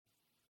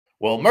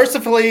Well,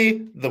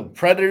 mercifully, the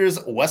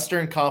Predators'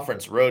 Western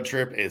Conference road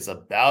trip is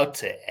about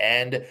to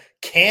end.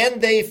 Can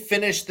they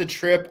finish the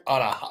trip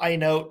on a high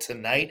note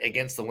tonight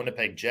against the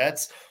Winnipeg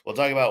Jets? We'll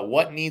talk about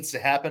what needs to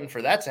happen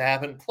for that to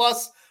happen.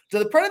 Plus, do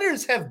the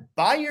Predators have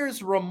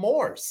buyer's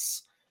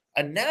remorse?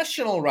 A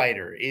national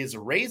writer is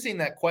raising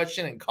that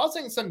question and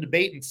causing some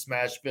debate in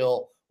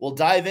Smashville. We'll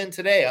dive in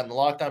today on the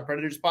Locked On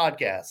Predators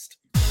podcast.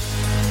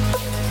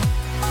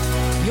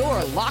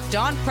 You're Locked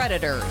On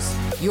Predators,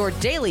 your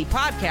daily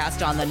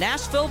podcast on the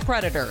Nashville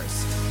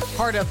Predators.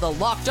 Part of the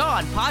Locked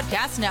On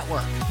Podcast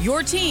Network,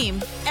 your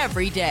team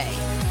every day.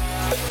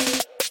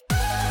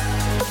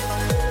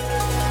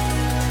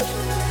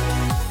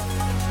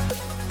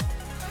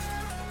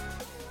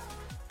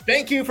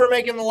 Thank you for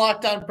making the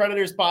Locked On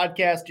Predators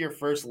podcast your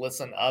first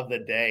listen of the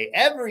day.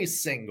 Every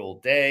single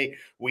day,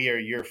 we are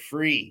your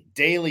free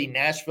daily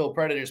Nashville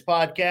Predators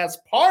podcast,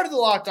 part of the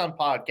Locked On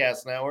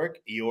Podcast Network,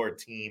 your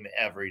team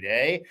every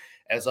day.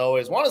 As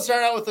always, want to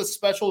start out with a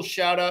special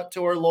shout out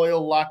to our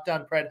loyal Locked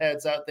On Pred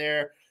heads out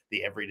there,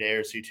 the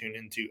everydayers who tune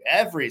into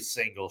every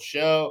single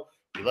show.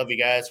 We love you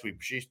guys. We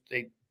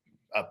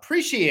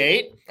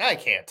appreciate, I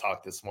can't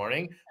talk this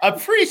morning,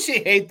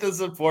 appreciate the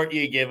support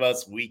you give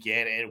us week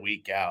in and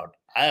week out.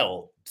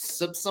 I'll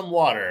sip some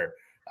water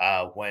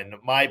when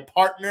my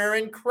partner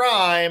in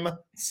crime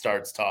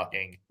starts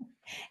talking.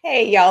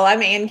 Hey, y'all,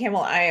 I'm Ann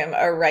Kimmel. I am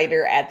a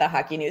writer at the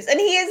Hockey News, and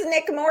he is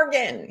Nick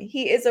Morgan.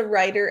 He is a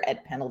writer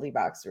at Penalty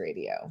Box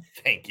Radio.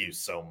 Thank you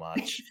so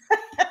much.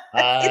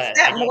 It's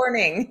that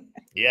morning.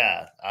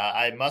 Yeah,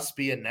 I must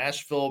be a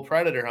Nashville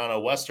Predator on a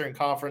Western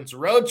Conference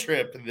road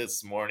trip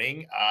this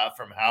morning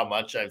from how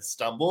much I've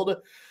stumbled.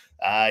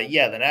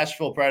 The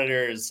Nashville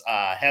Predators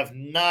have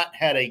not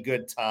had a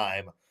good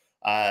time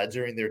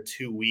during their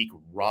 2-week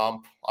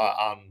romp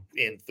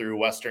through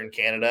Western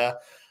Canada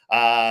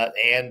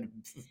and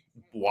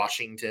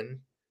Washington,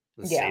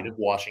 the state of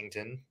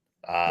Washington.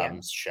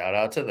 Shout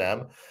out to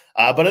them.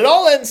 But it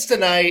all ends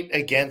tonight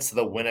against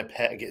the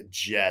Winnipeg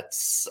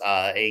Jets,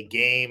 a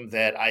game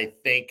that I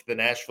think the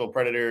Nashville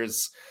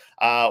Predators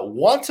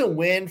want to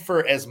win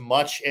for as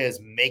much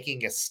as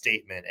making a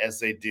statement as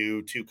they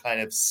do to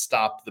kind of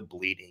stop the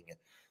bleeding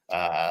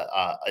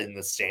in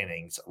the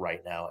standings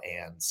right now.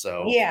 And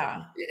so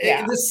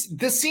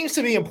this seems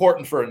to be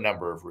important for a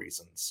number of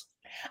reasons.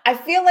 I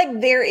feel like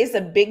there is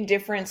a big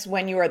difference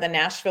when you are the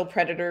Nashville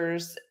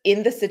Predators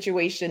in the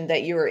situation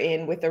that you are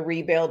in with a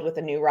rebuild, with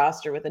a new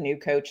roster, with a new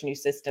coach, new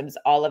systems,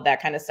 all of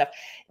that kind of stuff.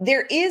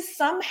 There is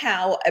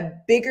somehow a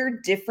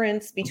bigger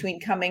difference between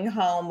coming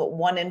home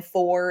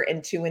 1-4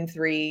 and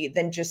 2-3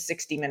 than just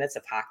 60 minutes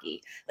of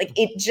hockey. Like,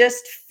 it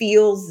just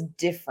feels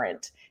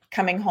different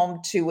coming home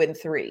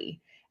 2-3.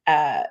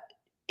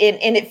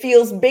 And it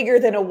feels bigger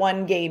than a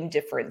one-game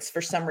difference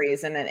for some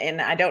reason.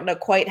 And I don't know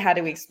quite how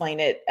to explain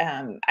it.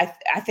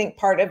 I think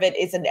part of it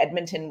is an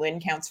Edmonton win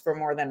counts for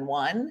more than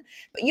one,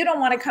 but you don't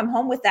want to come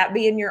home with that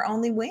being your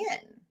only win.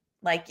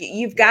 Like,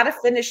 you've got to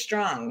finish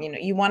strong.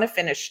 You want to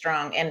finish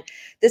strong. And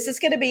this is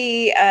going to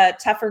be a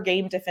tougher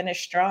game to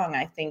finish strong,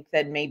 I think,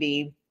 than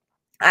maybe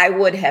I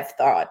would have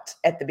thought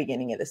at the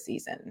beginning of the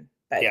season.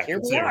 But here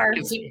we are.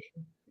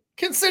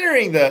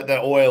 Considering the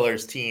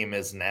Oilers team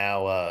is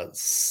now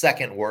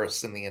second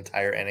worst in the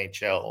entire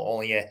NHL,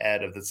 only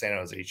ahead of the San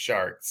Jose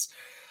Sharks.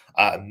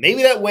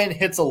 Maybe that win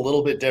hits a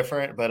little bit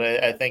different, but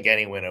I think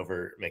any win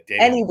over McDavid.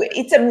 Anyway,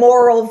 it's a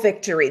moral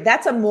victory.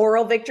 That's a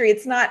moral victory.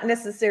 It's not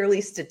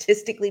necessarily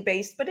statistically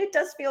based, but it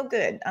does feel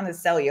good on a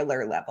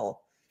cellular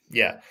level.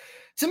 Yeah.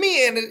 To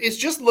me, and it's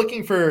just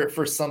looking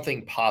for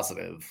something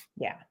positive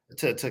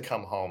to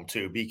come home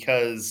to,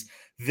 because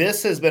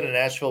this has been a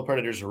Nashville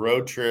Predators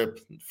road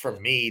trip for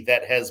me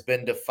that has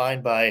been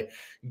defined by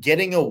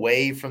getting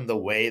away from the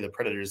way the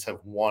Predators have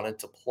wanted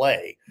to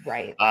play.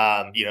 Right.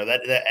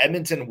 That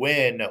Edmonton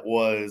win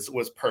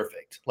was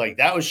perfect. Like,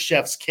 that was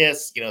chef's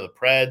kiss. The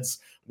Preds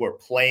were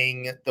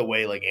playing the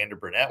way like Andrew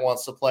Burnett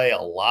wants to play. A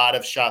lot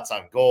of shots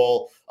on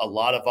goal, a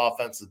lot of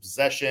offensive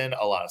possession,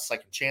 a lot of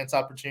second chance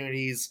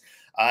opportunities.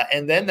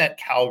 And then that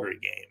Calgary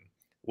game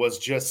was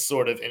just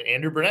sort of, and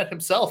Andrew Burnett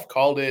himself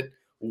called it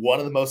one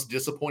of the most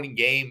disappointing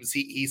games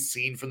he's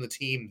seen from the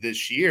team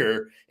this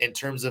year in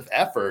terms of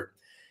effort.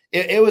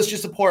 It was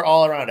just a poor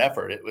all-around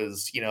effort. It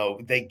was,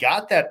 they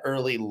got that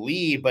early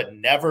lead, but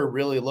never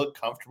really looked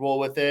comfortable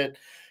with it.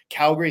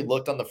 Calgary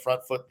looked on the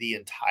front foot the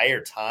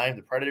entire time.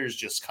 The Predators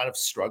just kind of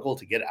struggled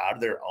to get out of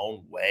their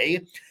own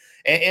way.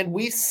 And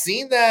we've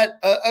seen that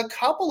a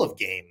couple of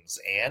games,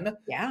 Ann,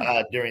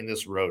 during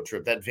this road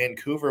trip. That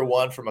Vancouver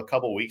one from a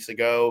couple weeks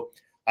ago,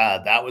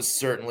 that was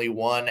certainly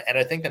one. And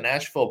I think the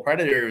Nashville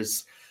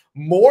Predators,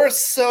 more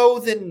so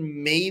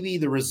than maybe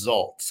the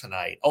result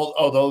tonight,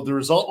 although the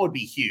result would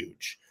be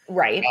huge.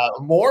 Right.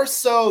 More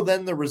so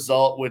than the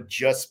result would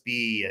just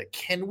be,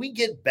 can we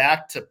get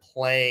back to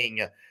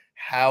playing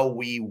how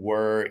we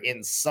were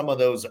in some of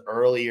those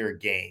earlier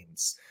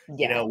games?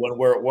 Yeah. When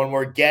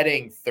we're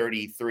getting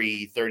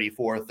 33,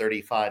 34,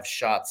 35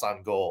 shots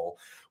on goal,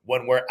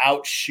 when we're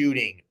out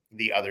shooting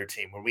the other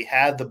team, where we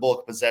had the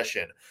bulk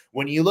possession.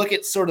 When you look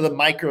at sort of the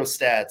micro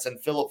stats, and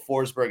Philip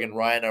Forsberg and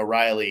Ryan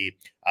O'Reilly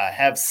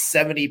have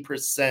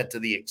 70%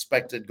 of the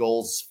expected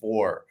goals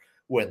for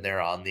when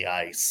they're on the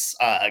ice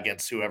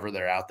against whoever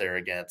they're out there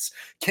against.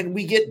 Can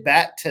we get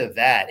back to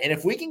that? And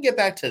if we can get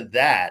back to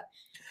that,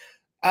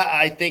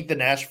 I think the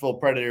Nashville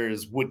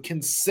Predators would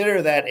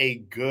consider that a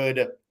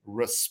good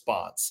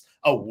response.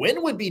 A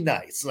win would be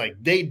nice. Like,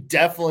 they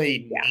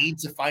definitely need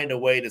to find a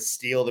way to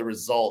steal the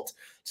result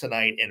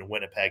tonight in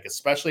Winnipeg,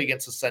 especially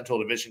against a Central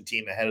Division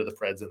team ahead of the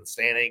Preds in the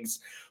standings.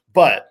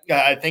 But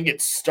I think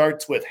it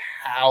starts with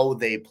how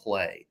they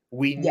play.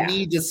 We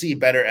need to see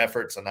better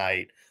effort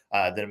tonight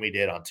than we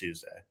did on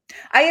Tuesday.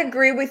 I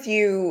agree with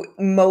you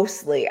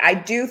mostly. I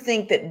do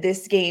think that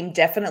this game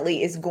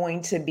definitely is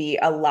going to be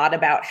a lot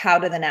about how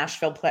do the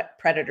Nashville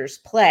Predators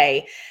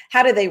play?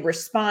 How do they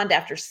respond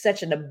after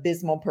such an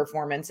abysmal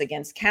performance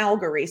against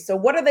Calgary? So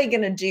what are they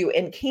going to do?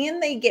 And can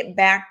they get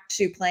back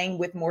to playing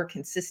with more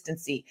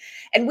consistency?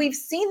 And we've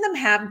seen them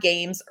have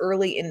games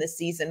early in the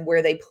season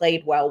where they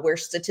played well, where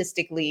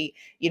statistically,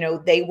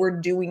 they were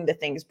doing the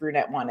things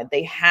Brunette wanted.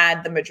 They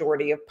had the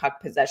majority of puck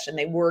possession.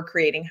 They were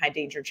creating high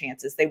danger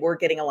chances. They were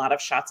getting a lot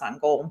of shots on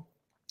goal.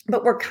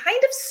 But we're kind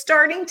of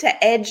starting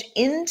to edge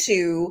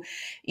into,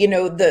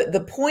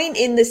 the point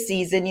in the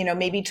season,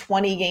 maybe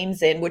 20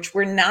 games in, which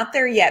we're not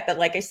there yet. But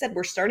like I said,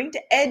 we're starting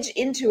to edge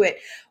into it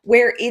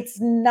where it's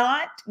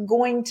not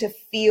going to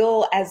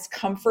feel as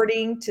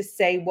comforting to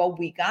say, well,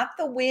 we got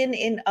the win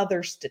in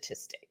other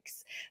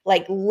statistics.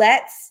 Like,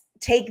 let's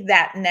take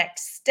that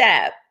next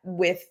step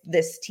with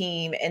this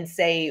team and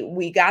say,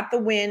 we got the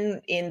win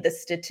in the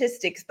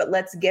statistics, but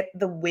let's get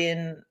the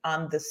win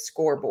on the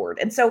scoreboard.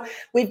 And so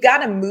we've got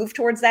to move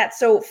towards that.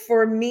 So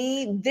for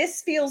me,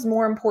 this feels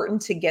more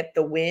important to get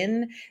the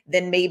win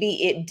than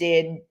maybe it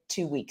did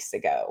 2 weeks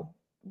ago.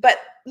 But,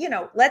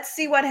 let's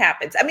see what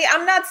happens. I mean,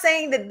 I'm not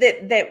saying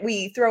that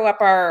we throw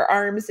up our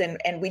arms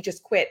and we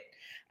just quit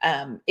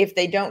if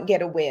they don't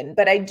get a win.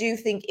 But I do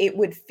think it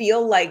would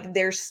feel like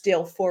there's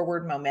still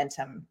forward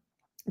momentum,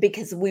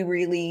 because we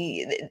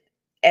really,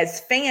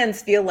 as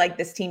fans, feel like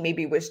this team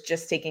maybe was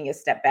just taking a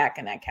step back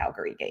in that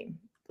Calgary game,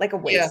 like a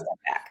way step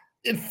back.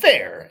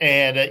 Fair.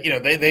 And,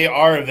 they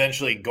are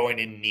eventually going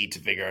to need to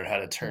figure out how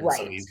to turn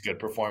some of these good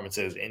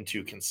performances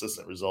into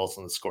consistent results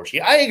on the score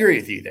sheet. I agree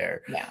with you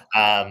there.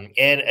 Yeah.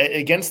 And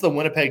against the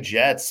Winnipeg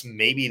Jets,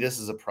 maybe this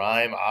is a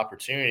prime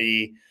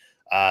opportunity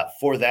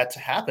for that to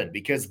happen,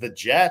 because the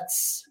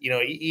Jets,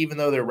 even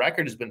though their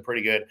record has been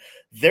pretty good,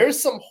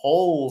 there's some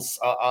holes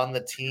on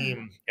the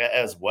team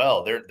as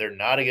well. They're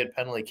not a good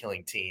penalty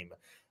killing team.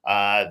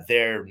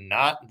 They're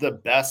not the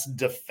best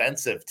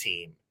defensive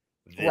team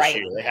this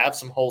year. They have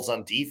some holes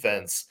on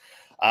defense.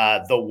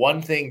 The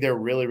one thing they're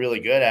really, really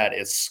good at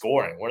is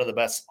scoring. One of the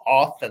best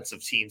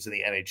offensive teams in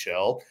the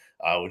NHL,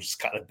 which is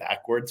kind of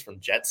backwards from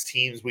Jets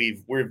teams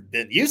we've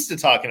been used to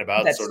talking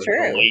about. That's sort of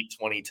true. the late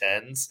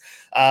 2010s.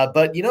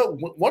 But,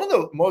 one of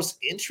the most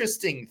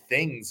interesting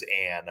things,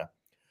 Anne,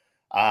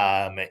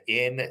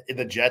 in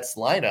the Jets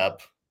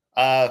lineup,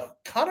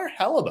 Connor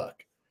Hellebuck.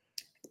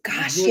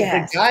 Gosh,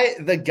 yes.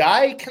 The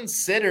guy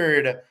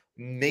considered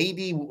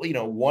maybe,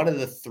 one of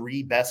the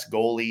 3 best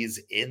goalies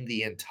in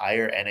the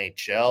entire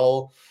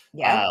NHL.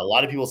 Yeah. A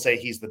lot of people say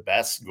he's the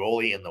best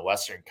goalie in the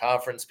Western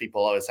Conference.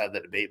 People always have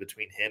the debate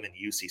between him and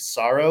UC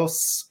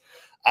Saros.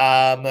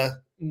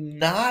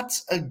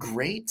 Not a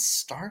great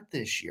start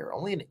this year.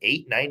 Only an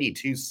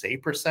 .892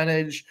 save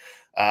percentage.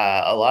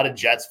 A lot of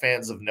Jets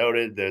fans have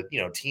noted that,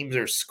 teams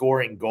are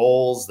scoring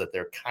goals that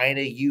they're kind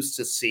of used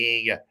to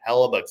seeing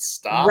Hellebuck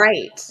stop.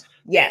 Right.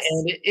 Yes.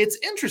 And it's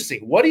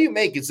interesting. What do you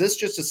make? Is this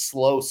just a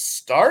slow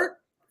start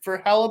for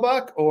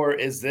Hellebuck, or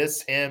is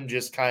this him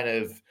just kind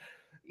of,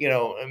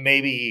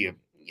 maybe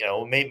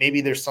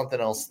there's something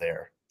else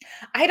there?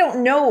 I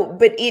don't know,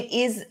 but it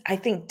is, I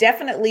think,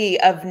 definitely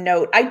of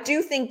note. I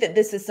do think that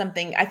this is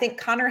something, I think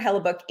Connor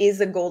Hellebuck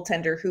is a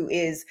goaltender who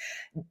is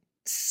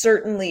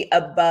certainly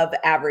above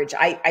average.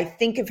 I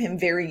think of him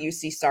very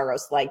UC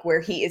Saros, like, where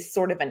he is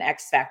sort of an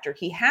X factor.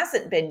 He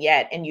hasn't been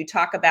yet. And you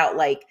talk about,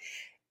 like,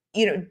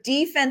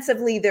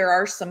 defensively, there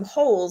are some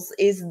holes.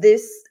 Is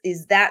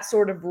that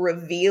sort of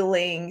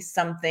revealing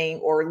something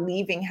or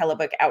leaving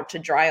Hellebuck out to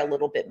dry a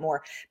little bit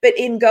more? But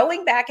in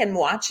going back and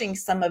watching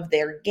some of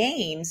their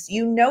games,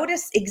 you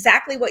notice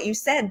exactly what you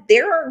said.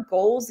 There are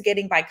goals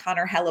getting by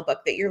Connor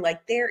Hellebuck that you're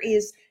like, there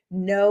is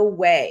no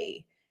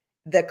way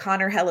the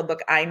Connor Hellebuck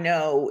I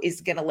know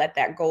is going to let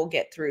that goal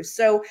get through.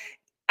 So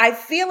I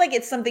feel like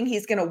it's something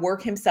he's going to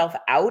work himself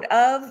out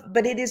of,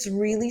 but it is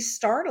really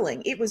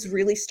startling. It was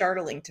really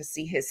startling to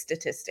see his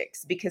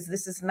statistics, because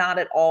this is not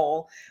at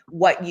all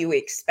what you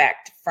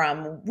expect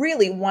from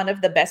really one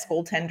of the best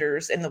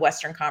goaltenders in the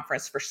Western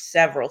Conference for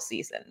several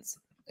seasons.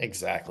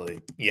 Exactly.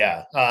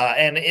 Yeah.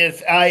 And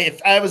if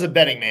I was a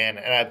betting man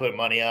and I put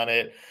money on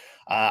it,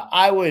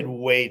 I would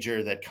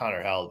wager that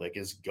Connor Hellebuck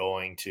is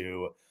going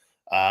to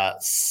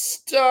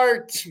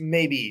start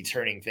maybe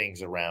turning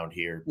things around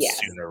here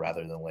sooner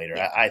rather than later.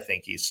 Yeah. I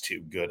think he's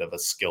too much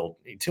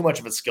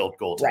of a skilled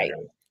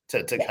goaltender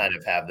to kind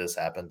of have this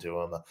happen to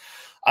him.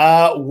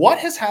 What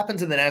has happened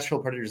to the Nashville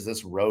Predators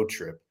this road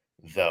trip,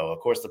 though? Of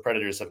course, the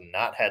Predators have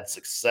not had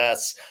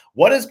success.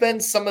 What has been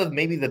some of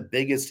maybe the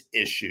biggest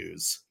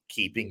issues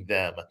keeping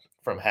them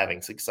from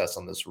having success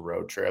on this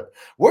road trip?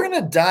 We're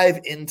going to dive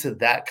into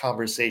that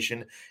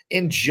conversation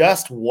in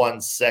just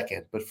 1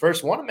 second. But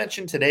first, I want to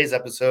mention today's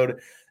episode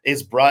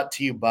is brought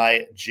to you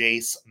by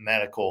Jace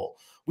Medical.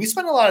 We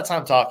spend a lot of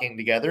time talking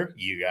together,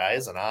 you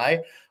guys and I.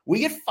 We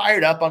get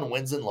fired up on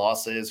wins and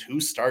losses, who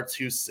starts,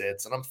 who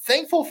sits, and I'm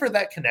thankful for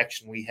that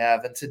connection we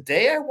have. And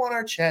today I want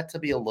our chat to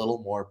be a little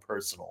more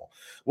personal.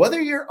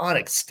 Whether you're on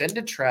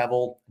extended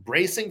travel,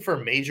 bracing for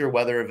a major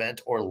weather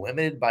event, or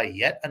limited by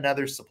yet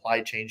another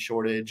supply chain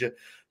shortage,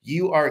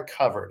 you are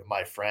covered,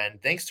 my friend.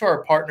 Thanks to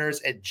our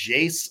partners at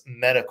Jace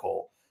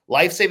Medical.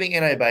 Life-saving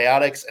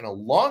antibiotics and a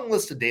long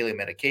list of daily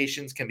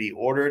medications can be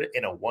ordered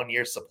in a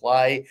 1-year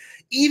supply,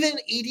 even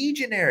ED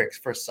generics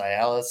for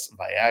Cialis,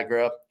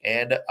 Viagra,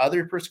 and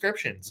other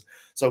prescriptions.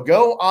 So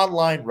go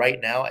online right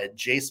now at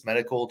Jace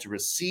Medical to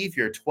receive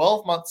your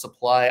 12-month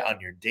supply on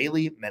your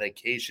daily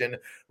medication.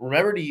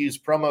 Remember to use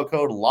promo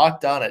code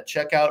LOCKEDON at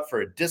checkout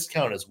for a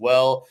discount as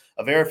well.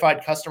 A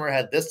verified customer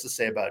had this to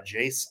say about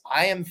Jace: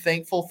 "I am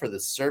thankful for the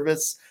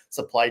service.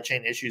 Supply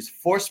chain issues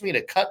forced me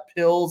to cut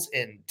pills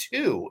in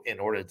 2 in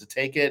order to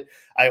take it.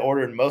 I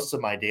ordered most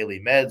of my daily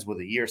meds with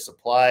a year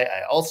supply.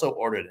 I also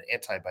ordered an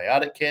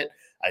antibiotic kit.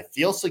 I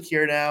feel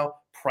secure now.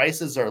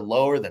 Prices are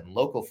lower than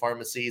local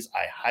pharmacies.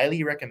 I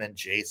highly recommend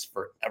Jace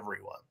for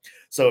everyone."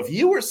 So if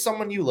you or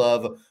someone you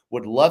love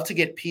would love to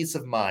get peace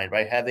of mind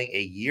by having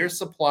a year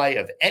supply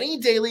of any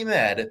daily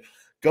med,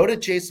 go to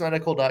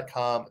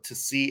jacemedical.com to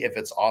see if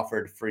it's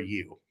offered for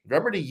you.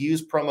 Remember to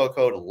use promo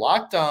code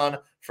LOCKEDON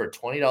for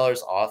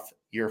 $20 off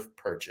your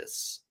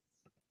purchase.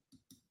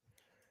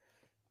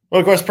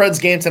 Well, of course,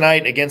 Preds game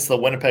tonight against the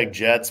Winnipeg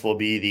Jets will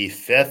be the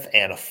 5th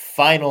and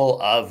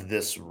final of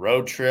this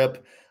road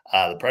trip.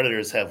 The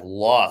Predators have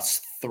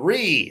lost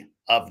 3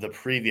 of the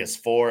previous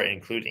 4,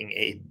 including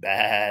a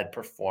bad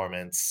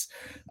performance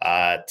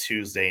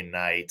Tuesday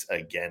night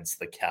against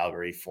the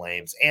Calgary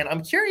Flames. And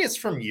I'm curious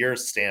from your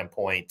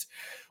standpoint,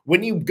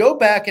 when you go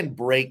back and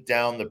break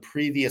down the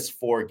previous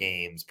 4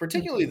 games,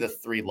 particularly the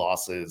 3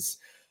 losses,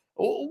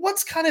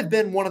 what's kind of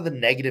been one of the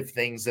negative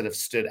things that have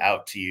stood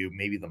out to you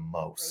maybe the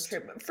most?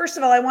 First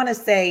of all, I want to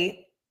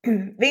say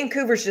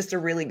Vancouver's just a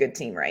really good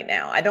team right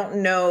now. I don't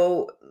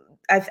know.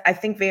 I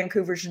think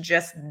Vancouver's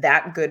just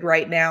that good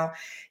right now.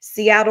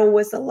 Seattle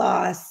was a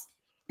loss.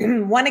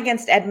 One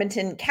against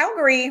Edmonton.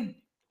 Calgary,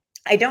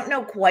 I don't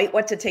know quite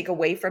what to take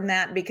away from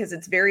that because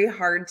it's very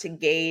hard to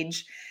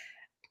gauge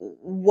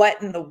what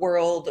in the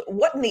world,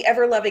 what in the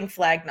ever-loving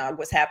flagnog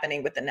was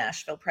happening with the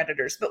Nashville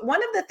Predators. But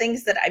one of the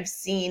things that I've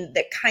seen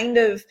that kind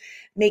of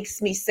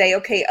makes me say,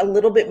 okay, a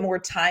little bit more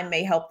time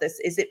may help this,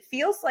 is it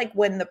feels like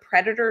when the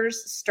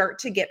Predators start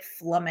to get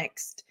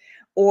flummoxed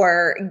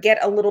or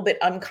get a little bit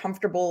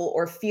uncomfortable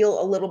or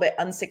feel a little bit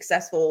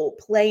unsuccessful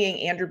playing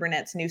Andrew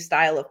Burnett's new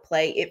style of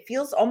play, it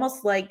feels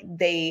almost like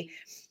they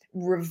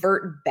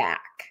revert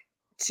back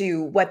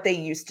to what they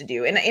used to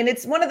do. And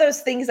it's one of those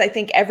things I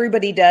think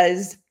everybody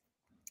does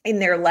in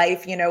their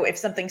life. You know, if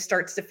something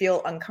starts to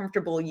feel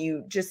uncomfortable,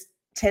 you just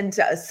tend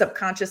to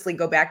subconsciously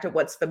go back to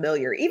what's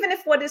familiar, even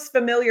if what is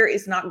familiar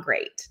is not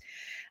great.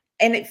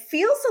 And it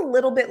feels a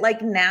little bit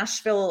like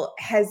Nashville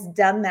has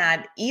done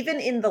that, even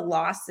in the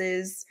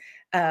losses,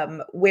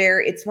 where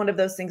it's one of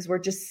those things where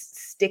just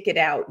stick it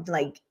out.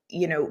 Like,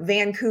 you know,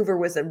 Vancouver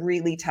was a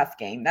really tough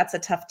game. That's a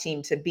tough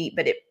team to beat,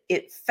 but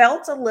it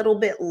felt a little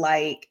bit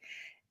like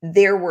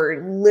there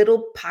were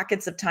little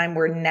pockets of time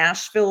where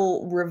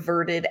Nashville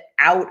reverted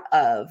out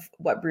of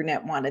what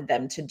Brunette wanted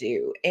them to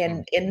do.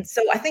 And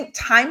so I think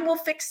time will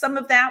fix some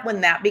of that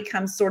when that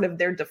becomes sort of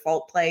their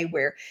default play,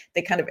 where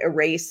they kind of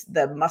erase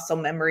the muscle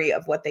memory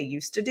of what they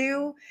used to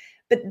do.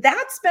 But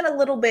that's been a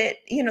little bit,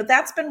 you know,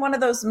 that's been one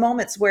of those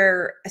moments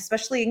where,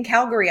 especially in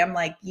Calgary, I'm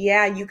like,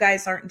 yeah, you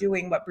guys aren't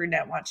doing what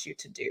Brunette wants you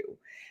to do.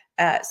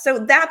 So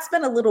that's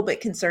been a little bit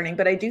concerning,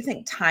 but I do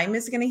think time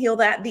is going to heal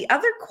that. The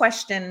other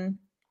question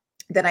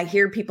that I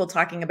hear people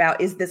talking about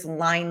is this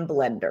line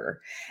blender.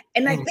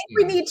 And I think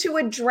we need to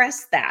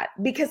address that,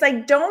 because I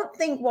don't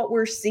think what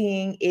we're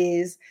seeing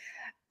is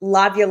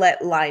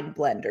Laviolette line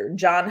blender,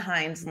 John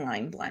Hines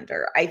line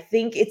blender. I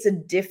think it's a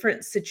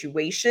different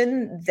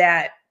situation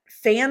that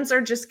fans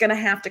are just going to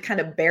have to kind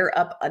of bear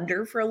up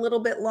under for a little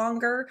bit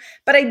longer.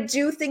 But I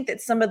do think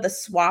that some of the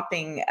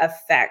swapping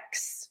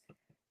affects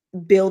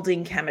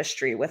building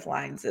chemistry with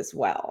lines as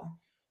well.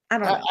 I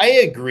don't know. I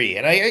agree.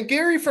 And I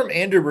agree from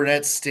Andrew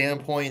Burnett's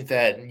standpoint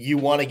that you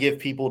want to give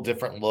people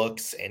different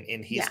looks,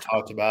 and he's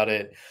talked about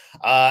it.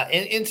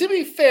 And to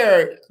be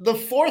fair, the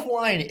fourth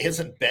line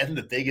hasn't been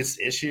the biggest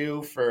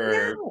issue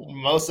for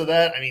most of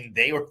that. I mean,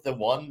 they were the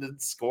one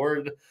that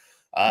scored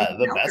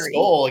the best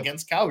goal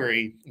against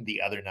Calgary the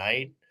other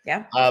night.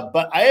 Yeah.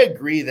 But I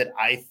agree that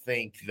I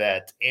think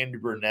that Andrew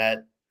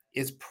Burnett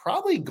is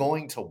probably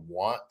going to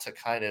want to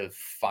kind of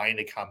find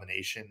a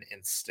combination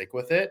and stick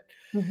with it.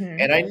 Mm-hmm.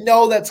 And I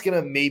know that's going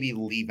to maybe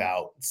leave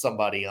out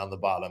somebody on the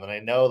bottom. And I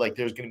know like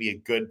there's going to be a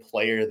good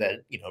player that,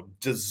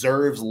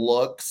 deserves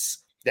looks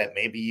that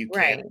maybe you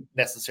can't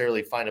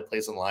necessarily find a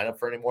place in the lineup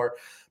for anymore.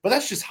 But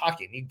that's just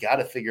hockey. And you got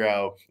to figure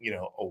out,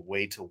 a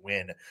way to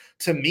win.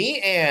 To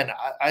me, and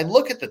I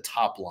look at the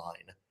top line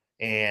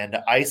and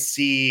I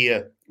see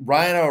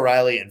Ryan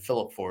O'Reilly and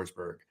Philip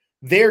Forsberg.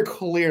 They're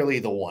clearly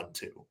the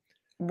 1-2.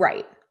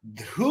 Right.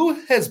 Who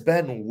has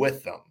been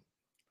with them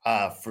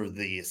for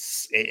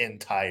this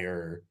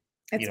entire?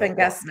 It's been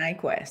Gus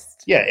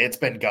Nyquist. Yeah, it's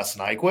been Gus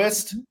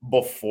Nyquist.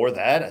 Before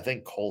that, I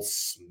think Cole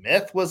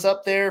Smith was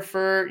up there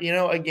for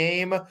a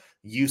game.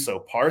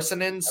 Juuso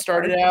Parssinen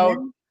started out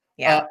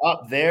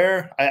up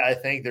there. I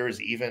think there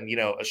was even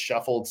a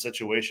shuffled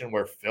situation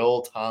where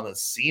Phil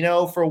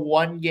Tomasino for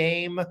one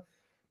game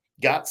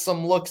got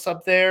some looks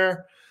up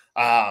there.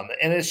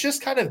 And it's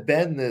just kind of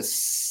been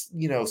this,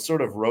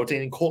 sort of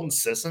rotating. Colton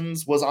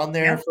Sissons was on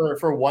there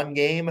for one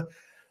game.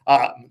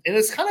 And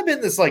it's kind of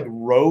been this like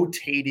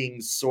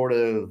rotating sort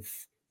of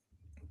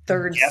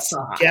third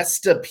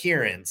guest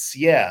appearance.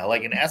 Yeah,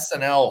 like an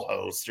SNL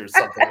host or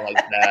something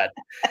like that.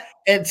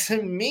 And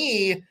to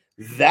me,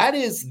 that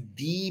is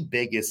the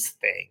biggest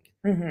thing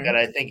that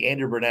I think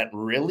Andrew Brunette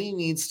really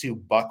needs to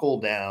buckle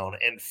down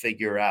and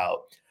figure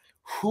out.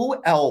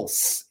 Who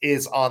else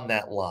is on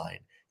that line?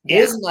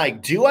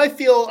 Do I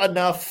feel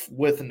enough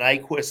with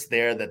Nyquist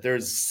there that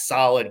there's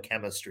solid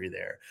chemistry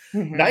there?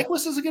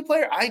 Nyquist is a good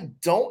player. I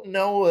don't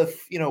know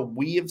if,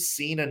 we have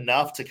seen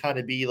enough to kind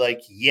of be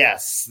like,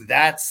 yes,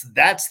 that's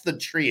the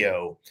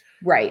trio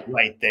right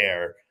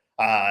there.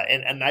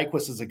 And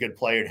Nyquist is a good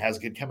player and has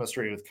good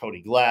chemistry with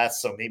Cody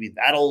Glass. So maybe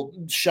that'll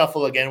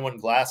shuffle again when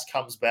Glass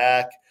comes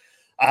back.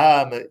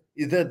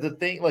 The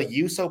thing like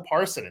Juuso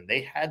Parssinen,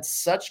 they had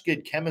such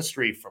good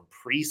chemistry from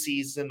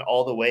preseason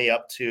all the way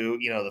up to,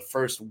 the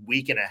first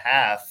week and a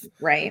half,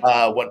 right?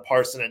 When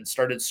Parssinen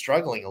started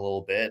struggling a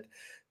little bit.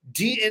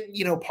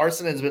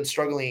 Parssinen has been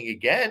struggling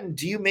again.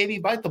 Do you maybe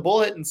bite the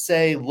bullet and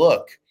say,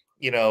 look,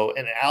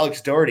 and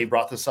Alex Doherty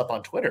brought this up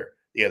on Twitter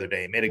the other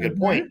day, made a good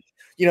point.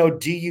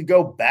 Do you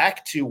go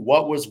back to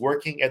what was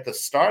working at the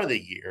start of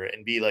the year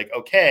and be like,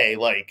 okay,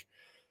 like,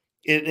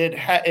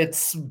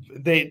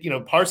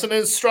 Parssinen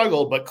has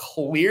struggled, but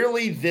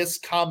clearly this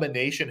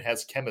combination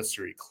has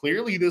chemistry.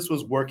 Clearly this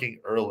was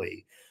working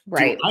early.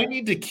 Right. Do I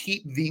need to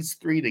keep these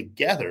three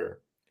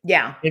together?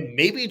 Yeah. And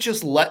maybe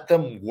just let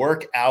them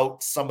work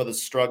out some of the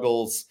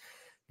struggles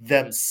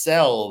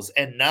themselves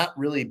and not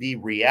really be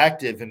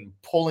reactive and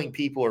pulling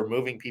people or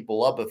moving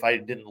people up if I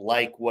didn't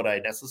like what I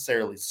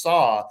necessarily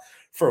saw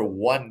for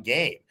one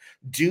game.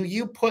 Do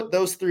you put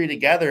those three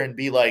together and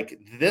be like,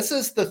 this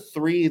is the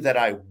three that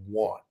I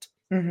want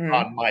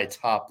on my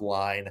top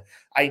line?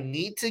 I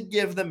need to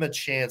give them a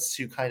chance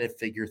to kind of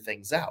figure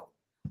things out.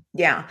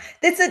 Yeah,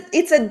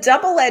 it's a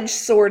double-edged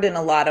sword in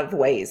a lot of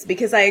ways,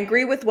 because I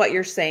agree with what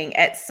you're saying.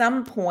 At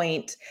some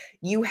point,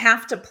 you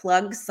have to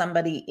plug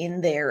somebody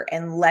in there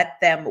and let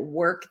them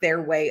work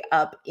their way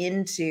up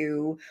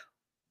into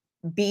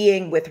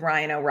being with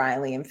Ryan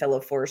O'Reilly and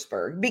Philip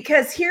Forsberg.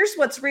 Because here's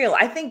what's real.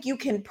 I think you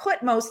can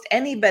put most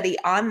anybody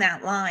on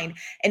that line,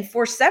 and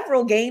for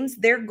several games,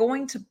 they're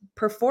going to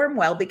perform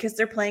well because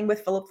they're playing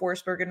with Philip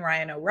Forsberg and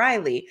Ryan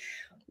O'Reilly.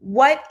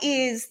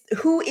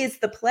 Who is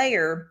the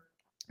player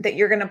that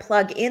you're going to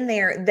plug in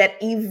there that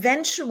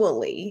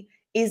eventually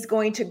is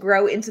going to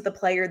grow into the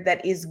player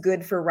that is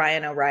good for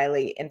Ryan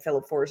O'Reilly and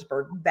Philip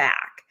Forsberg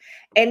back?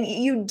 And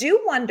you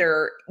do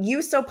wonder,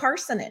 Juuso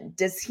Parssinen,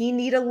 does he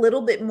need a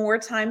little bit more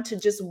time to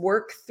just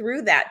work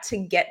through that to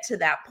get to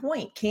that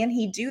point? Can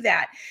he do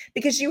that?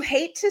 Because you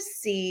hate to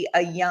see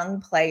a young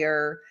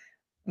player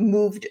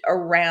moved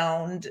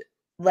around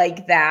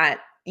like that.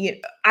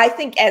 I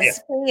think as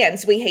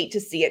fans, we hate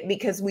to see it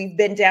because we've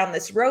been down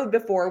this road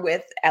before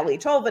with Ellie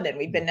Tolvanen.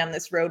 We've been down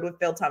this road with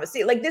Phil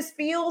Tomasino. Like, this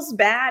feels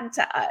bad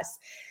to us.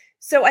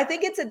 So I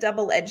think it's a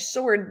double-edged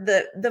sword.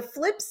 The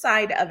flip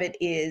side of it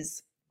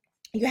is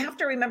you have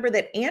to remember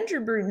that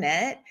Andrew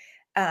Brunette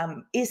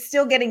is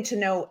still getting to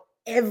know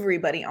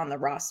everybody on the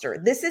roster.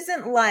 This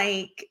isn't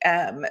like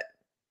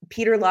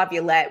Peter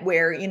Laviolette,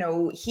 where,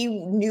 he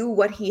knew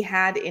what he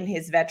had in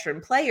his veteran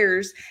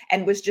players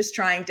and was just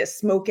trying to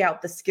smoke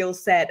out the skill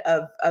set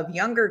of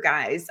younger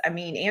guys. I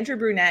mean, Andrew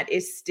Brunette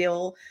is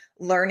still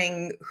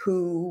learning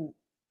who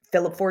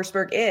Philip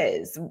Forsberg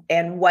is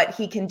and what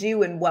he can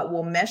do and what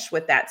will mesh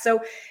with that.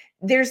 So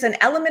there's an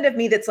element of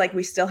me that's like,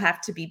 we still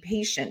have to be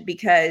patient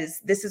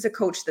because this is a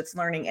coach that's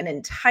learning an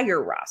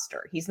entire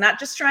roster. He's not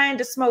just trying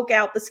to smoke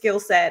out the skill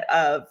set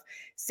of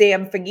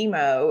Sam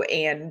Fagemo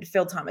and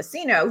Phil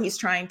Tomasino. He's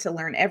trying to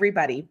learn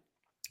everybody.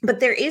 But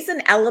there is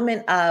an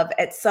element of,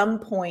 at some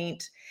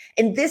point,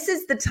 and this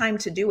is the time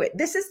to do it.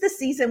 This is the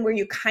season where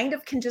you kind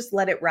of can just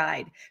let it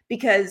ride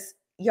because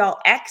y'all,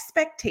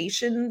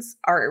 expectations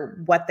are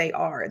what they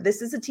are.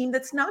 This is a team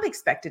that's not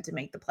expected to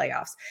make the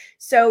playoffs.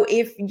 So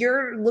if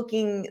you're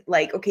looking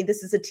like, okay,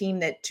 this is a team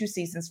that 2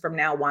 seasons from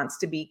now wants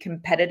to be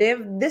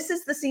competitive, this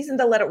is the season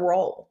to let it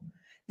roll.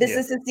 This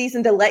is a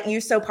season to let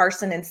Yuso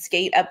Parson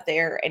skate up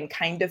there and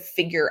kind of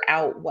figure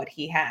out what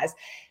he has.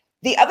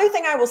 The other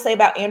thing I will say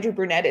about Andrew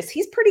Brunette is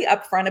he's pretty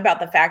upfront about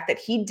the fact that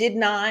he did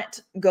not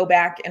go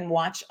back and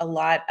watch a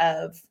lot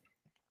of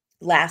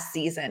last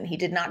season. He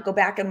did not go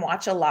back and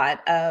watch a lot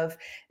of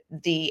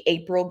the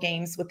April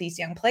games with these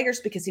young players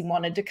because he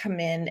wanted to come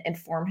in and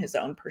form his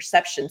own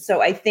perception.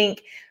 So I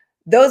think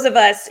those of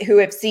us who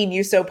have seen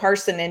Yuso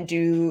Parson and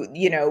do,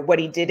 what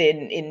he did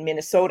in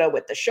Minnesota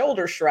with the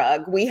shoulder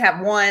shrug, we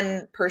have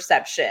one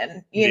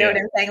perception, you know what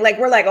I'm saying? Like,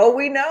 we're like, oh,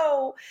 we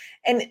know.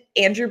 And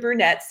Andrew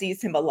Brunette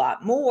sees him a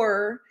lot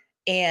more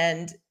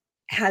and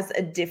has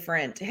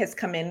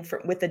come in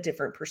with a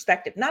different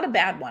perspective. Not a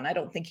bad one. I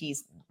don't think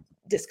he's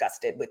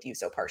disgusted with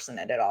Yuso Parson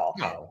at all.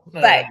 No.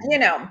 But,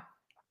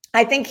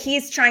 I think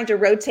he's trying to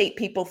rotate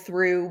people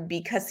through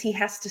because he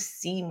has to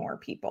see more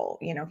people.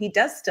 He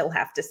does still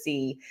have to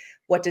see,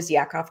 what does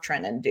Yakov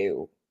Trenin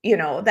do?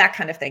 That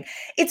kind of thing.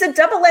 It's a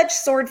double-edged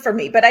sword for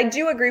me, but I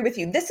do agree with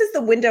you. This is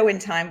the window in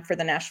time for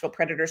the Nashville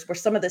Predators where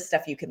some of this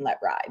stuff you can let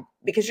ride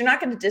because you're not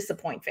going to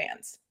disappoint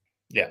fans.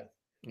 Yeah.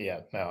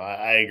 Yeah. No,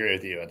 I agree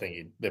with you. I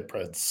think the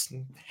Preds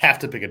have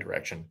to pick a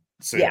direction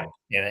soon.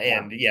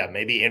 And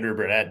maybe Andrew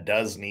Brunette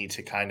does need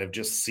to kind of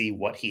just see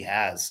what he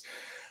has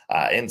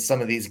in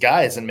some of these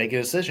guys and make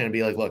a decision and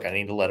be like, look, I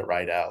need to let it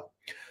ride out.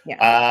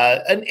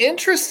 Yeah. An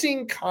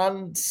interesting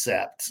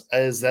concept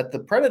is that the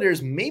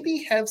Predators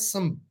maybe have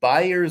some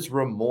buyer's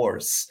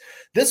remorse.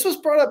 This was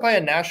brought up by a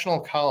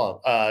national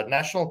columnist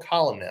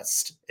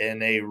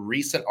in a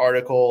recent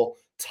article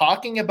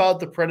talking about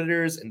the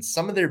Predators and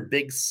some of their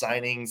big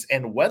signings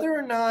and whether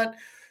or not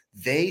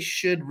they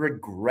should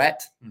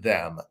regret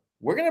them.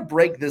 We're going to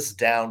break this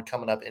down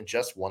coming up in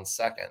just 1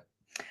 second.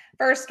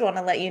 First, want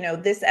to let you know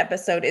this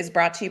episode is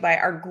brought to you by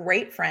our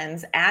great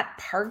friends at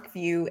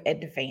Parkview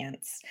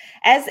Advance.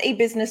 As a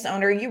business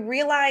owner, you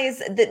realize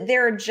that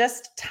there are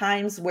just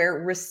times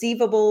where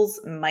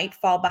receivables might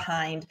fall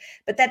behind,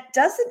 but that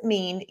doesn't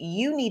mean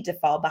you need to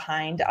fall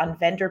behind on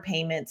vendor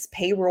payments,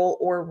 payroll,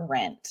 or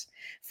rent.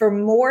 For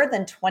more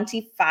than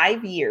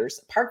 25 years,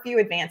 Parkview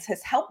Advance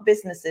has helped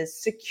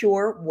businesses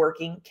secure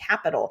working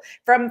capital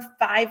from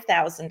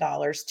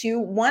 $5,000 to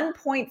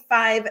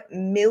 $1.5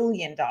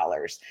 million.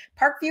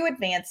 Parkview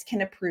Advance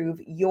can approve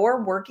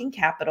your working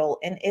capital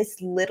in as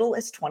little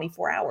as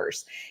 24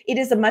 hours. It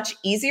is a much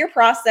easier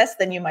process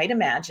than you might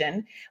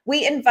imagine.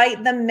 We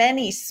invite the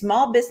many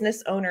small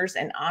business owners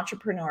and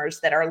entrepreneurs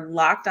that are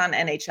locked on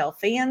NHL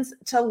fans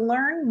to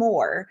learn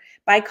more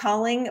by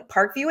calling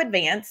Parkview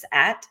Advance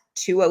at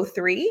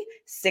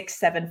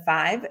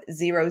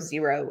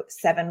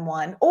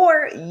 203-675-0071,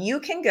 or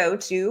you can go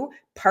to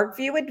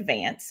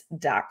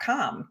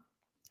parkviewadvance.com.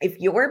 If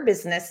your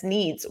business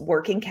needs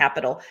working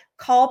capital,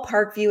 call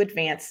Parkview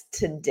Advance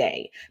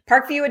today.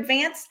 Parkview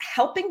Advance,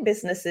 helping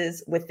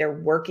businesses with their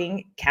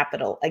working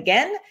capital.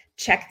 Again,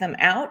 check them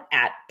out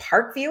at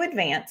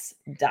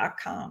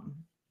parkviewadvance.com.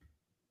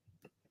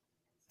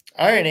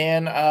 All right,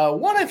 Ann.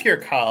 One of your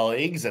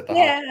colleagues at the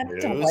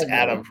Hockey News,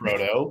 Adam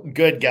Proto,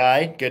 good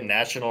guy, good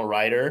national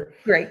writer,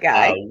 great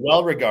guy,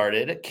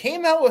 well-regarded,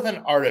 came out with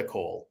an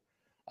article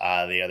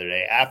the other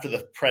day after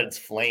the Preds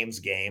Flames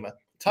game,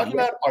 talking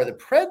about, are the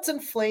Preds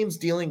and Flames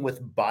dealing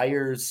with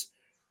buyer's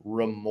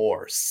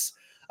remorse?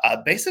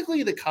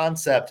 Basically, the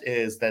concept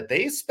is that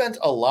they spent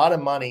a lot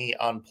of money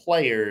on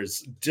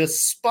players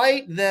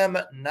despite them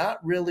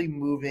not really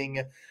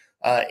moving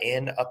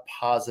in a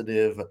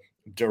positive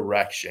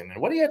direction. And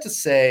what do you have to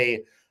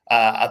say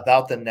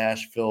about the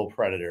Nashville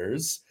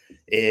Predators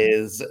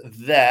is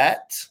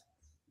that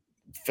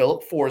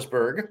Philip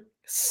Forsberg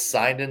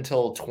signed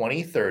until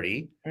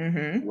 2030,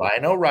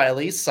 Ryan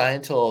O'Reilly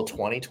signed until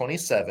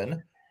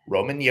 2027,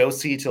 Roman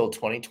Josi till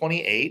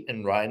 2028,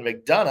 and Ryan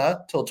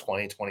McDonough till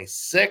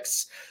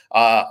 2026.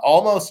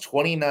 Almost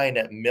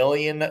 $29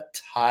 million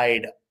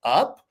tied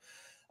up.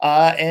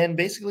 And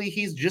basically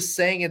he's just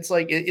saying it's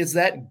like, is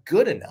that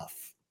good enough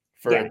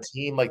for a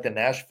team like the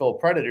Nashville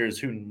Predators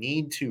who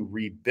need to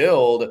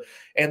rebuild?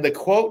 And the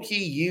quote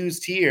he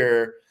used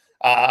here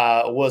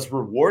was,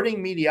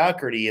 rewarding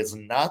mediocrity is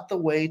not the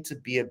way to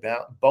be a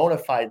bona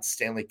fide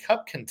Stanley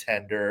Cup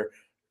contender.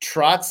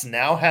 Trotz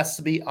now has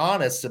to be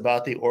honest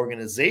about the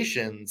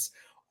organizations,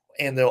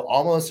 and they'll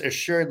almost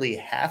assuredly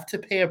have to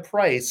pay a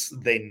price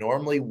they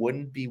normally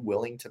wouldn't be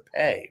willing to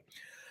pay.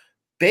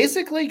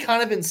 Basically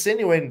kind of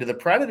insinuating to the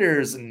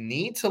Predators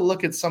need to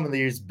look at some of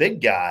these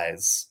big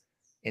guys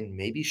and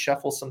maybe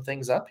shuffle some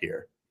things up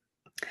here.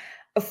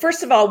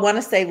 First of all, want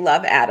to say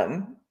love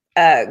Adam.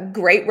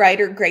 Great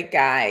writer, great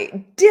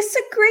guy.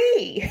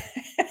 Disagree.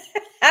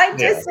 I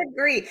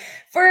disagree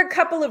for a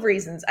couple of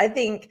reasons. I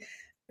think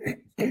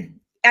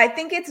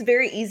it's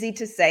very easy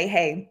to say,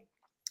 hey,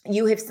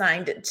 you have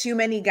signed too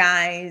many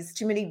guys,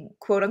 too many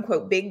quote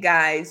unquote big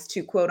guys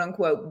to quote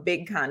unquote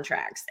big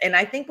contracts. And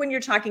I think when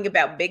you're talking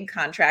about big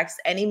contracts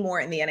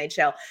anymore in the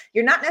NHL,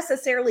 you're not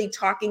necessarily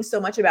talking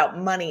so much about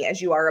money as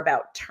you are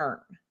about term.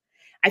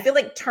 I feel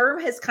like term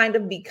has kind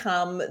of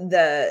become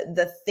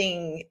the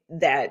thing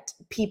that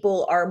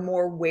people are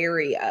more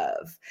wary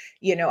of.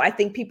 I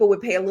think people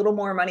would pay a little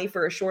more money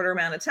for a shorter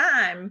amount of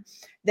time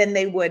than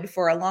they would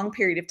for a long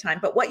period of time.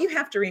 But what you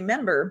have to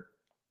remember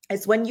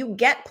is when you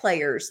get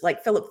players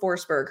like Philip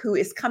Forsberg, who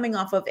is coming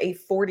off of a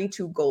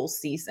 42 goal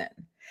season,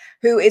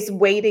 who is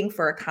waiting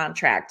for a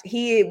contract.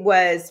 He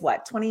was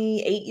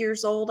 28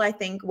 years old, I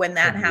think, when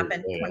that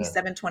happened,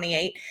 27,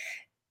 28.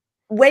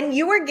 When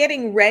you are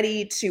getting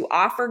ready to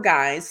offer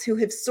guys who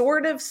have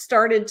sort of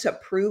started to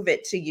prove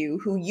it to you,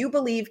 who you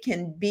believe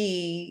can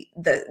be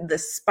the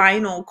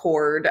spinal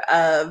cord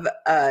of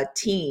a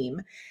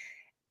team,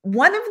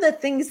 one of the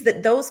things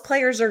that those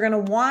players are going to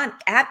want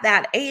at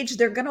that age,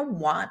 they're going to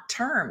want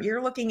term.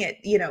 You're looking at,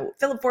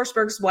 Philip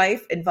Forsberg's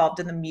wife involved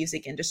in the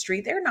music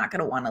industry. They're not going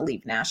to want to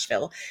leave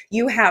Nashville.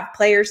 You have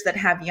players that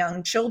have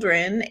young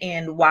children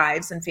and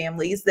wives and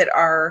families that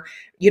are,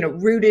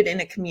 rooted in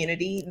a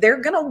community.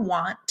 They're going to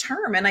want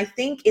term. And I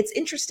think it's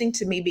interesting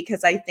to me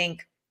because I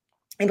think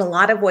in a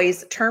lot of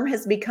ways, term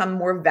has become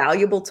more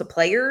valuable to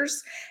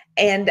players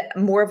and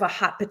more of a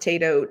hot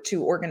potato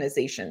to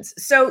organizations.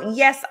 So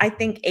yes, I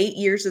think 8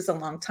 years is a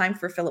long time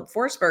for Philip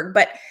Forsberg,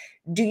 but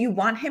do you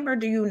want him or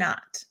do you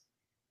not?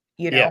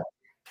 Yeah.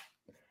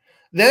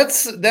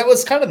 That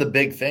was kind of the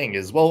big thing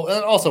as well.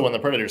 And also when the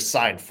Predators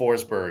signed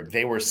Forsberg,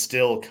 they were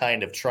still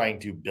kind of trying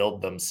to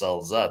build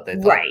themselves up. They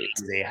thought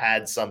they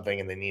had something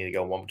and they needed to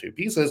go 1 or 2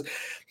 pieces.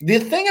 The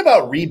thing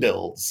about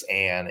rebuilds,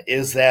 Anne,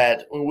 is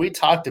that when we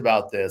talked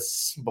about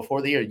this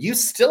before the year, you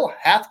still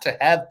have to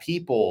have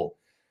people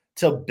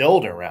to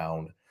build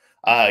around.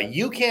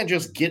 You can't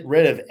just get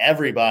rid of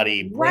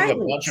everybody, bring a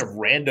bunch of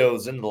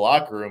randos into the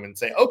locker room and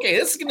say, okay,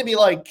 this is going to be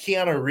like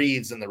Keanu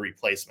Reeves and the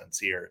replacements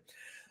here.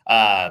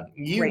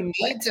 You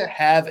need to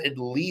have at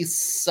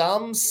least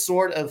some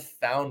sort of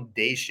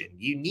foundation.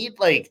 You need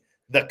like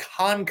the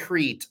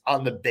concrete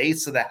on the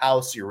base of the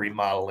house you're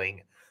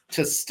remodeling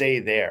to stay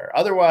there.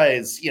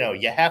 Otherwise,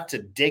 you have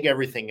to dig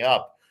everything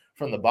up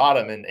from the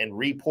bottom and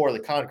re-pour the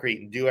concrete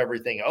and do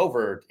everything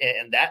over.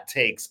 And that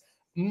takes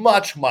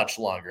much, much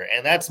longer.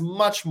 And that's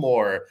much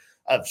more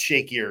of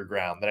shakier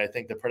ground that I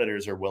think the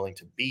Predators are willing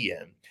to be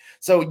in.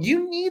 So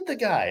you need the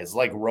guys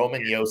like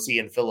Roman Josi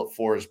and Philip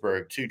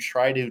Forsberg to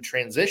try to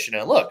transition.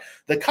 And look,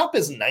 the cup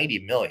is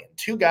 $90 million.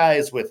 2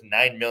 guys with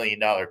 $9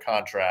 million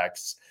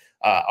contracts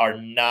are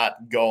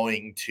not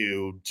going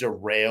to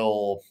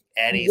derail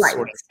any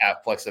sort of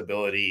cap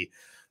flexibility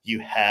you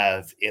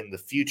have in the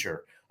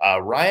future.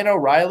 Ryan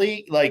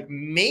O'Reilly, like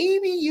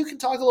maybe you can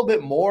talk a little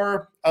bit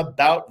more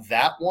about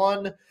that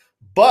one.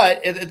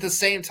 But at the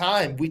same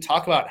time, we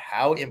talk about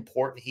how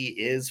important he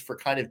is for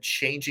kind of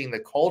changing the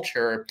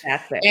culture.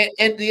 That's it.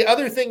 And the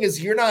other thing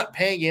is you're not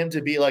paying him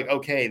to be like,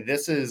 okay,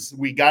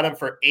 we got him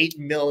for $8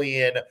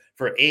 million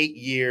for 8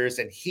 years,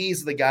 and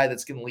he's the guy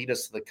that's going to lead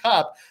us to the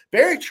cup.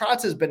 Barry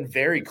Trotz has been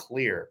very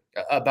clear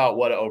about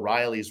what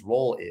O'Reilly's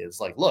role is.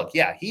 Like, look,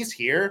 yeah, he's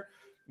here.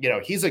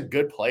 He's a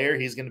good player.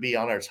 He's going to be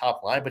on our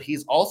top line, but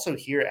he's also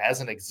here as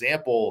an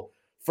example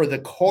for the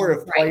core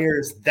of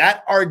players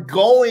that are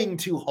going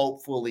to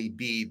hopefully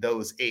be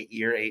those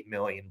 8-year, $8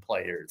 million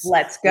players.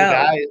 Let's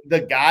go. The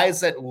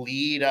guys that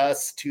lead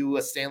us to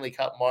a Stanley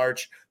Cup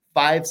march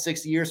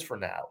 5-6 years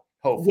from now.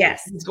 Hopefully.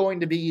 Yes. He's going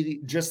to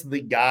be just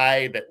the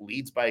guy that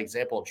leads by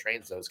example and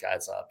trains those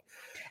guys up.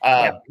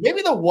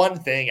 Maybe the one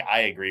thing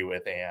I agree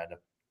with, Anne,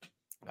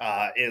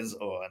 is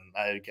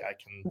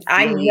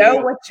I know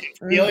what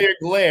you feel your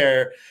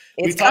glare.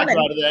 We talked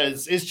about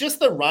it is just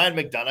the Ryan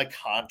McDonagh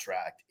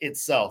contract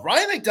itself.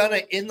 Ryan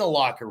McDonagh in the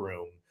locker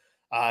room,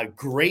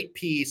 great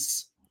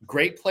piece,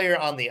 great player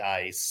on the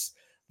ice.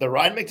 The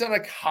Ryan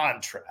McDonagh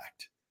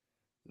contract,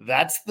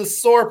 that's the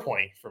sore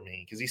point for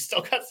me because he's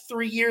still got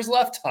 3 years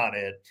left on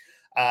it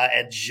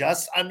at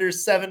just under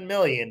 $7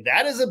 million.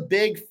 That is a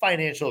big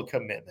financial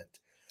commitment.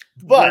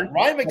 But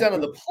Ryan McDonagh,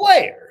 the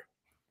player,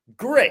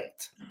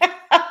 great.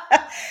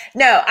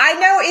 No, I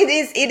know it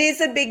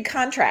is a big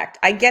contract.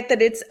 I get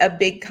that it's a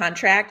big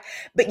contract,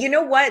 but you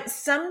know what?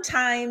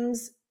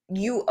 Sometimes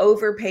you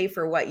overpay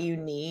for what you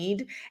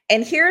need.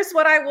 And here's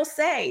what I will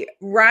say.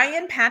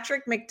 Ryan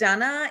Patrick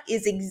McDonagh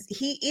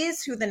he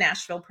is who the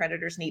Nashville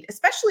Predators need,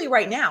 especially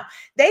right now.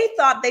 They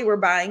thought they were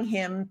buying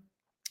him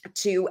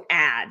to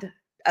add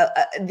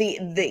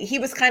he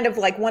was kind of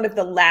like one of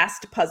the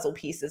last puzzle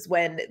pieces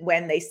when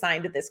they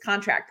signed this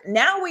contract.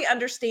 Now we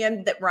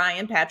understand that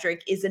Ryan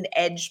Patrick is an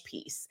edge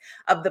piece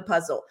of the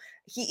puzzle.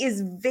 He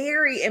is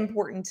very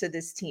important to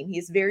this team. He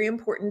is very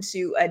important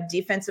to a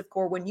defensive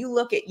core. When you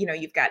look at,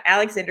 you've got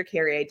Alexander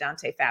Carrier,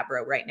 Dante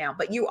Fabro right now,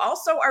 but you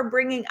also are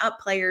bringing up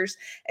players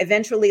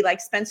eventually like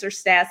Spencer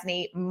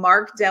Stastny,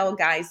 Mark Del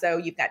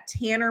Gaizo. You've got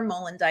Tanner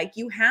Molendyke.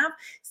 You have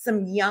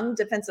some young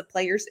defensive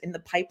players in the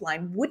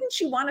pipeline. Wouldn't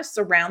you want to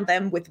surround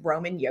them with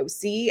Roman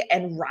Josi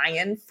and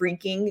Ryan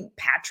freaking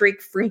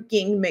Patrick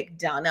freaking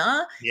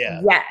McDonagh?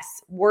 Yeah.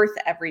 Yes, worth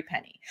every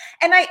penny.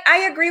 And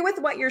I agree with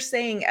what you're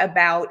saying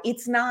about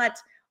it's not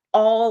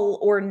all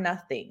or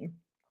nothing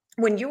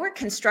when you are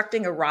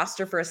constructing a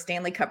roster for a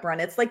Stanley Cup run,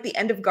 it's like the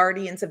end of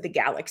Guardians of the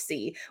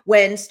Galaxy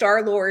when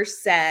Star-Lord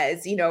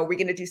says, we're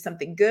going to do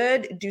something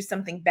good, do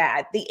something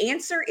bad. The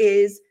answer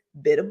is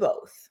bit of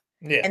both.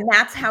 Yeah. And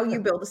that's how you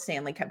build a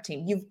Stanley Cup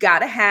team. You've got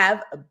to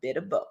have a bit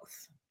of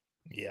both.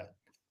 Yeah.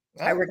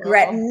 I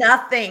regret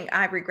nothing.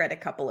 I regret a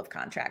couple of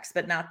contracts,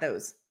 but not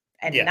those.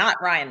 And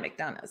not Ryan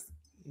McDonough's.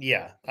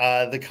 Yeah.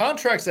 The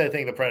contracts I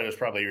think the Predators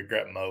probably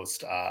regret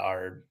most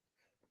are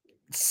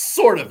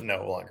sort of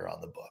no longer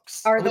on the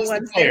books. Are the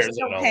ones they're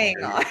still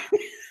paying on.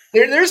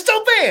 They're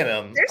still paying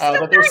them,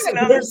 but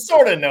they're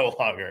sort of no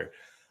longer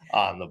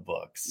on the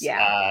books.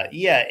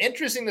 Yeah.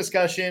 Interesting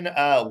discussion.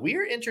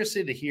 We're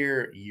interested to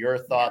hear your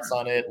thoughts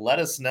on it. Let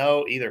us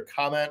know. Either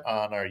comment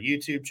on our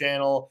YouTube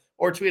channel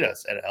or tweet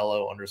us at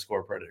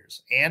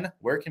LO_Predators. Ann,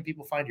 where can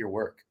people find your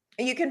work?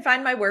 You can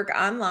find my work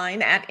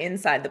online at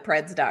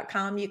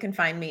InsideThePreds.com. You can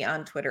find me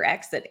on Twitter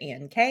X at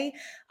AnnK_Mama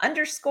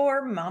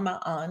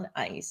on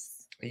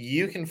Ice.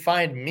 You can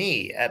find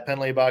me at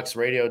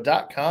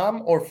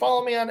PenaltyBoxRadio.com or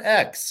follow me on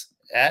X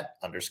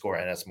at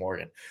 _NS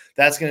Morgan.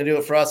 That's going to do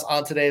it for us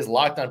on today's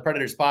Locked On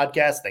Predators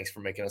podcast. Thanks for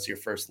making us your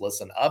first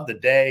listen of the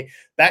day.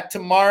 Back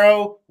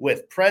tomorrow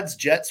with Preds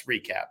Jets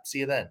recap. See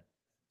you then.